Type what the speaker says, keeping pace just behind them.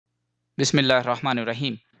Bismillah Rahman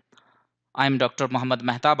Rahim. I am Dr. Muhammad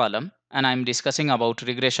Mehtab Alam and I am discussing about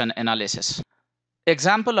regression analysis.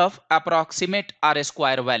 Example of approximate R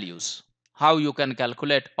square values. How you can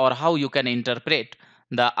calculate or how you can interpret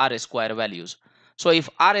the R square values. So if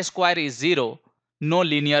R square is 0, no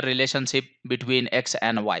linear relationship between x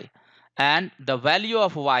and y. And the value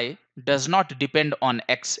of y does not depend on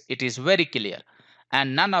x. It is very clear.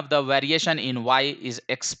 And none of the variation in y is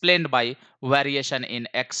explained by variation in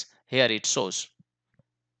x. Here it shows.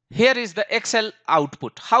 Here is the Excel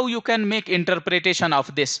output. How you can make interpretation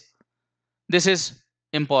of this? This is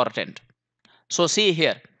important. So see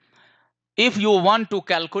here, if you want to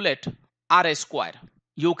calculate R square,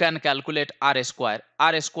 you can calculate R square.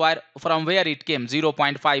 R square from where it came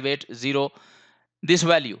 0.580 this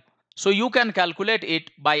value. So you can calculate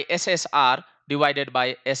it by SSR divided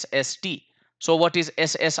by SST. So what is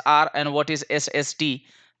SSR and what is SST?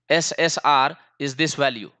 SSR is this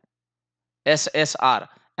value. SSR,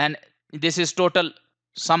 and this is total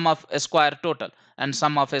sum of a square total and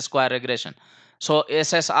sum of a square regression. So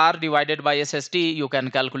SSR divided by SST, you can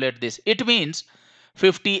calculate this. It means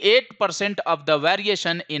 58% of the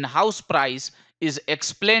variation in house price is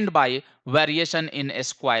explained by variation in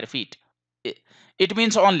square feet. It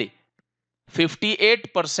means only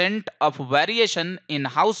 58% of variation in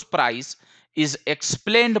house price is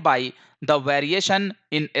explained by the variation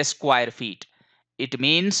in square feet. It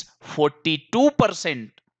means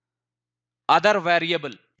 42% other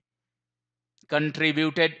variable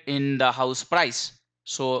contributed in the house price.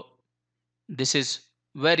 So this is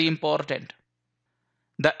very important.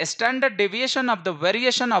 The standard deviation of the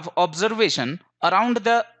variation of observation around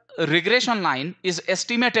the regression line is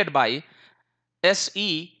estimated by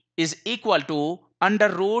SE is equal to under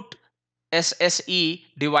root SSE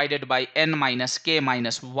divided by n minus k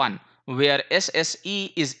minus 1, where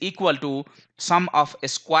SSE is equal to sum of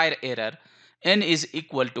square error, n is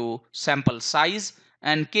equal to sample size,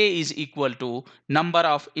 and k is equal to number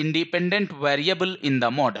of independent variable in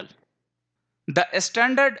the model. The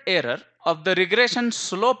standard error of the regression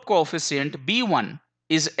slope coefficient B1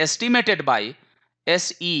 is estimated by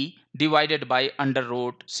SE divided by under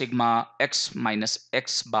root sigma x minus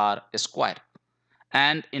x bar square.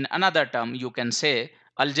 And in another term, you can say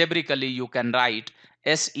algebraically you can write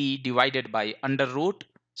SE divided by under root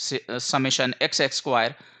summation x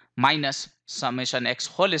square minus summation x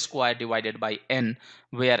whole square divided by n,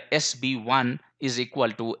 where SB1 is equal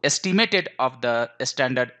to estimated of the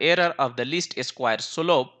standard error of the least square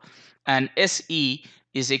slope, and SE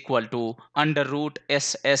is equal to under root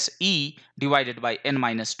SSE divided by n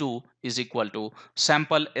minus 2 is equal to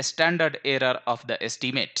sample standard error of the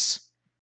estimates.